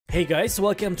Hey guys,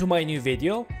 welcome to my new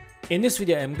video. In this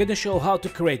video I'm gonna show how to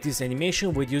create this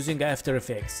animation with using After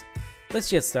Effects. Let's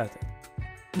get started.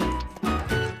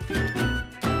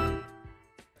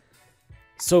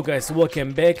 So guys,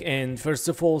 welcome back, and first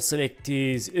of all select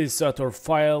this Illustrator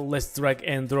file. Let's drag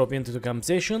and drop into the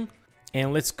composition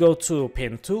and let's go to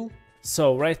pen tool.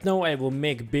 So right now I will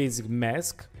make basic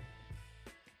mask.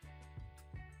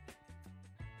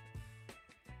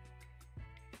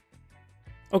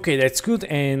 Okay, that's good,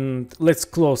 and let's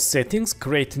close settings,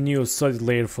 create new solid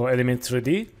layer for element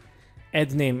 3D,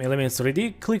 add name element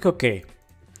 3D, click OK,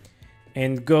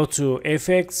 and go to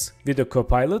FX, Video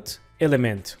Copilot,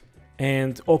 Element,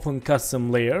 and open custom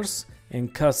layers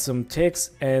and custom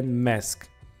text and mask.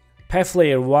 Path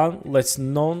layer 1, let's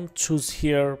none, choose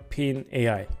here pin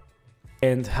AI,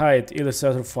 and hide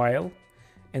Illustrator file,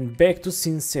 and back to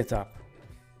scene setup,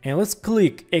 and let's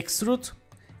click extrude.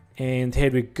 And here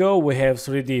we go, we have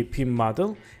 3D pin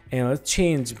model, and let's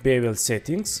change bevel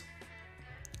settings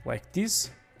like this.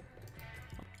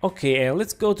 Okay, and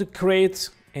let's go to create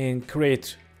and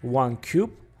create one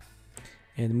cube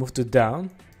and move to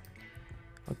down.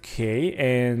 Okay,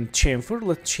 and chamfer,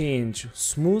 let's change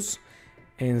smooth,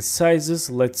 and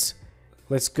sizes, let's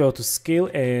go to scale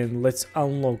and let's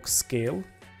unlock scale,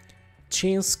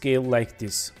 change scale like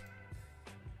this.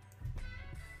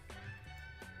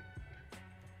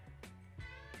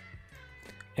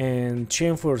 And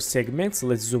chamfer segments,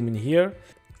 let's zoom in here.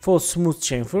 For smooth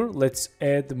chamfer, let's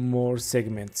add more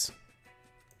segments.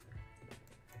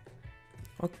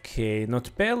 Okay, not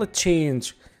bad. Let's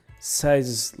change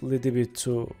sizes a little bit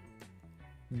to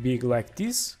big like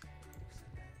this.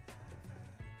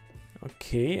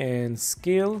 Okay, and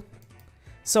scale.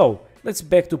 So let's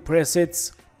back to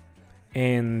presets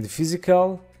and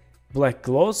physical, black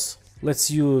gloss. Let's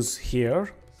use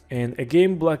here, and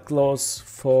again black gloss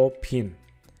for pin.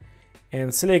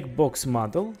 And select box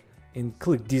model and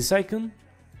click this icon,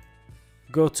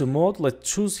 go to mode,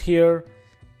 let's choose here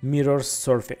mirror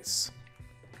surface.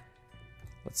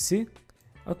 Let's see.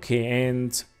 Okay,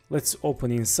 and let's open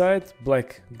inside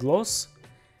black gloss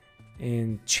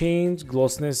and change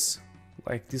glossiness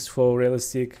like this for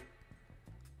realistic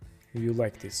view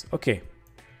like this. Okay,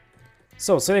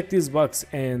 so select this box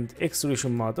and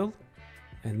extrusion model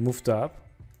and move to up.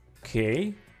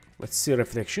 Okay, let's see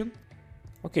reflection.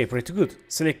 Okay, pretty good.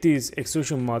 Select this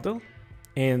extrusion model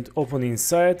and open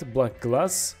inside black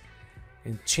glass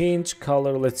and change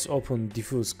color. Let's open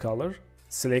diffuse color,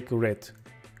 select red,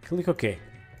 click OK.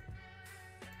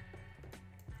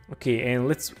 Okay, and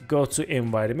let's go to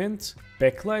environment,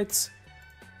 backlights,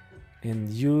 and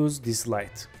use this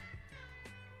light.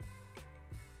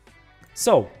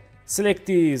 So select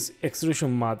this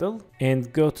extrusion model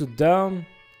and go to down.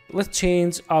 Let's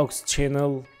change aux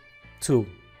channel 2.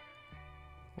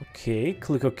 Okay,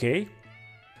 click OK.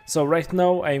 So right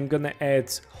now I'm gonna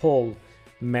add whole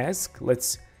mask.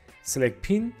 Let's select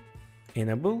pin,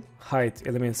 enable, hide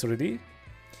elements 3D,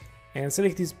 and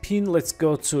select this pin. Let's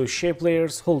go to shape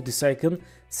layers, hold this icon,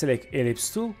 select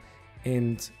ellipse tool,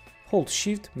 and hold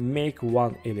shift, make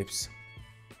one ellipse.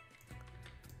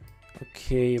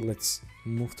 Okay, let's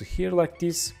move to here like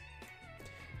this,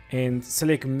 and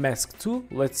select mask tool.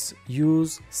 Let's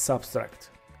use subtract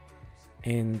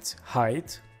and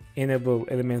hide, enable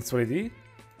elements 3D,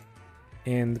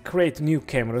 and create new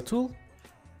camera tool,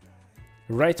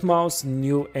 right mouse,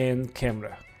 new, and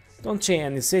camera. Don't change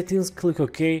any settings, click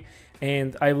OK,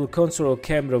 and I will control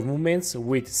camera movements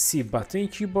with C button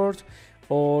keyboard,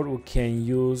 or we can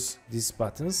use these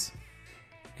buttons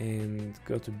and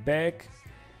go to back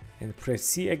and press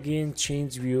C again,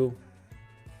 change view.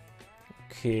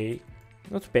 Okay,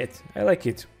 not bad, I like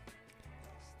it.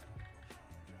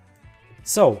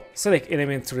 So select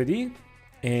element 3D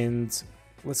and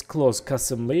let's close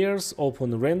custom layers,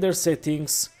 open render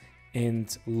settings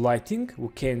and lighting. We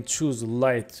can choose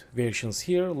light versions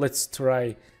here. Let's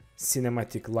try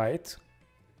cinematic light.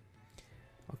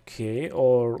 Okay,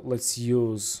 or let's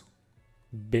use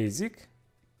basic,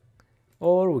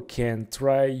 or we can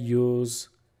try use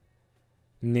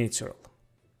natural.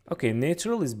 Okay,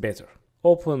 natural is better.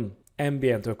 Open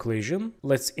ambient occlusion,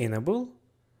 let's enable,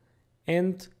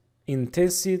 and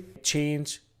intensity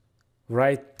change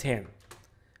right 10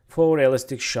 for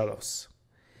realistic shadows.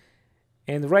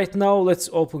 And right now let's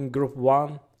open group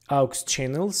 1 aux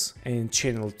channels and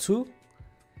channel 2.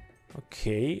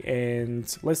 Okay,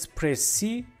 and let's press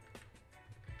C,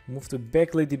 move to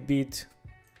back a little bit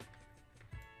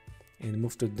and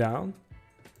move to down.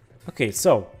 Okay,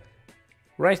 so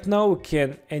right now we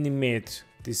can animate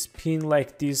this pin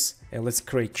like this, and let's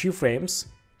create keyframes.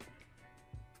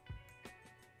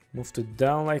 move to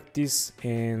down like this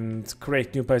and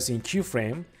create new position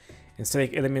keyframe and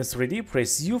select elements 3D,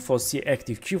 press U for see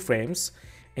active keyframes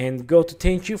and go to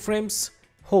 10 keyframes,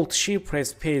 hold shift,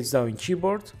 press page down in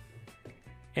keyboard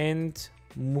and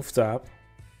move to up.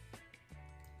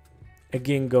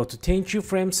 Again go to 10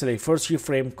 keyframes, select first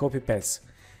keyframe, copy paste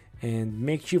and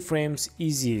make keyframes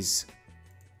easy.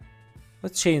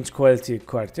 Let's change quality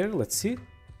quarter, let's see.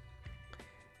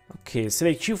 Okay,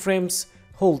 select keyframes,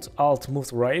 hold Alt, move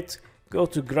to right, go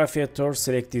to graph editor,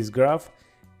 select this graph,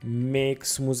 make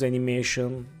smooth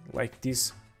animation like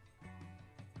this.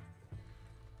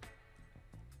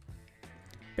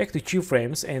 Back to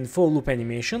keyframes and for loop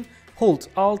animation, hold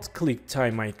Alt, click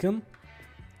time icon,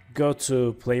 go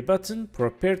to play button,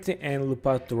 property and loop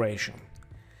out duration.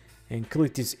 And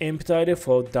click this empty area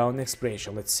for down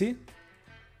expression, let's see.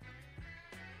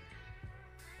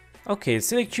 Okay,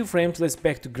 select keyframes, let's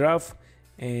back to graph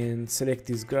and select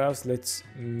these graphs, let's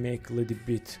make a little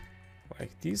bit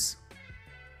like this.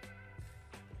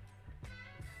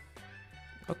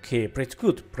 Okay, pretty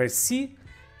good, press C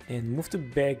and move to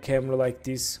back camera like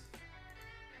this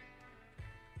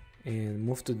and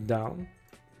move to down.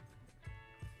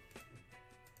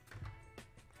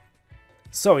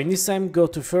 So in this time go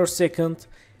to first second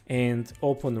and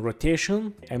open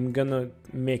rotation. I'm gonna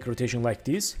make rotation like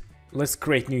this. Let's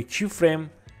create new keyframe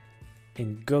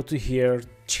and go to here,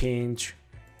 change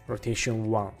rotation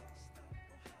 1.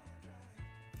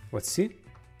 Let's see.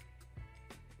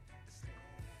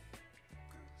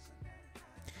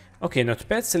 Okay, not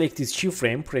bad. Select this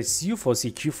keyframe, press U for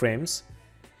see keyframes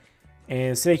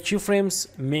and select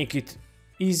keyframes, make it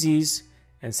easy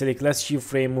and select last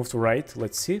keyframe, move to right.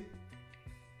 Let's see.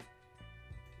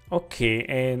 Okay,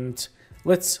 and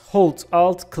let's hold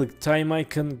Alt, click time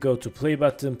icon, go to play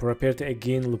button, property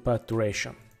again, loop out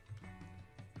duration.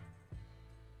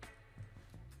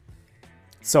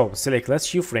 So select last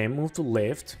keyframe, move to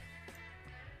left.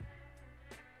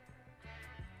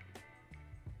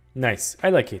 Nice, I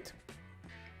like it.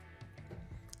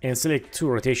 And select two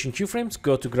rotation keyframes,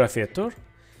 go to graph editor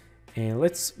and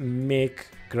let's make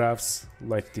graphs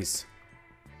like this.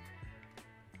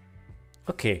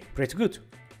 Okay, pretty good.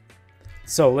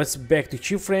 So let's back to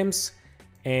keyframes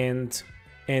and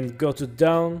go to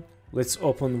down. Let's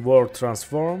open world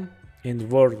transform and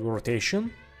world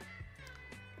rotation.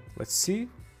 Let's see,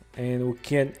 and we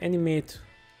can animate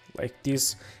like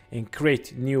this and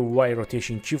create new Y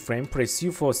rotation keyframe. Press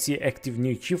U for see active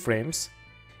new keyframes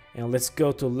and let's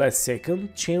go to last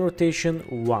second, chain rotation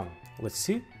 1. Let's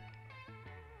see.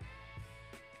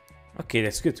 Okay,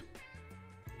 that's good.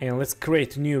 And let's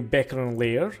create new background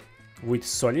layer with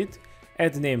solid.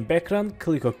 Add name background,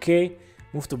 click OK,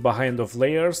 move to behind of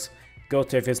layers, go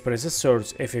to FS Preset,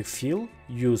 search effect fill,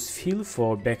 use fill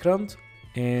for background,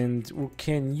 and we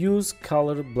can use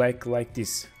color black like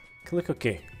this. Click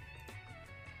OK.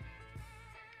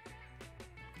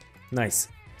 Nice.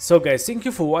 So guys, thank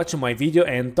you for watching my video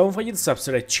and don't forget to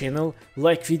subscribe channel,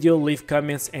 like video, leave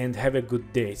comments and have a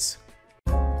good day.